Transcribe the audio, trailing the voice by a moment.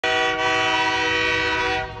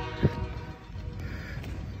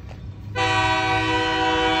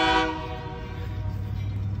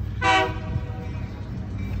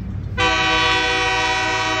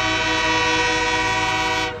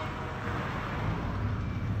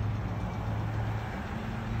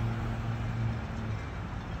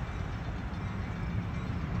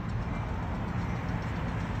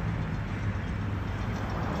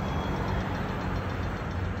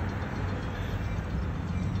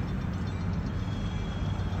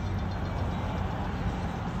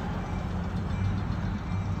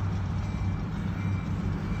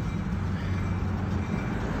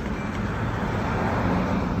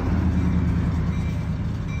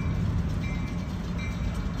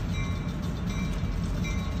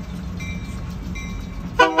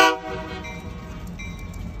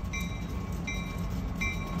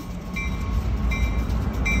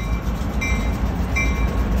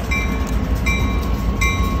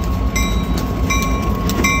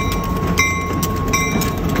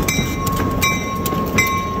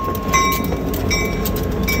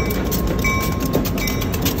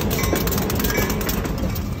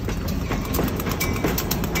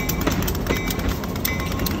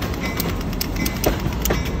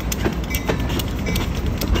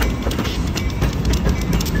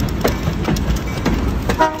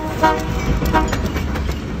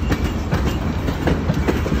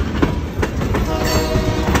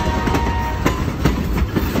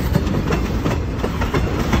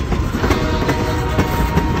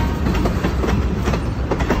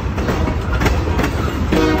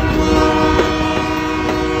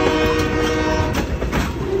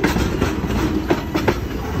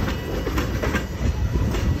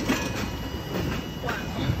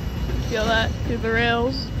to the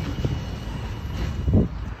rails.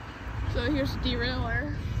 So here's the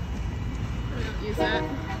derailleur. We don't use that.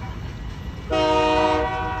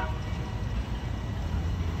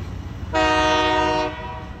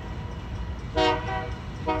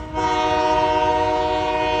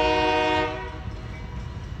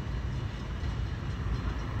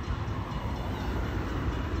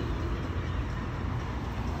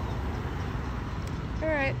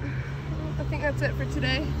 Alright, I think that's it for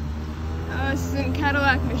today. This is in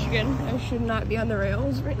Cadillac, Michigan. I should not be on the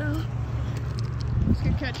rails right now. Let's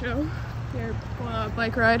get Ketcho here, going on a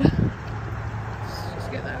bike ride. Let's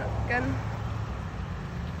just get that up again.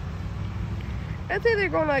 I'd say they're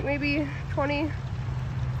going like maybe 20,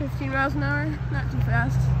 15 miles an hour. Not too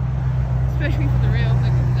fast, especially for the rails.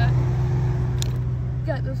 Like I said,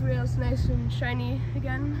 got those rails nice and shiny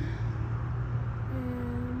again.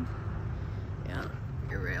 And yeah,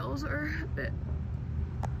 your rails are a bit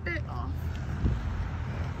off.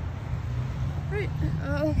 Right,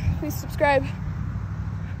 please subscribe.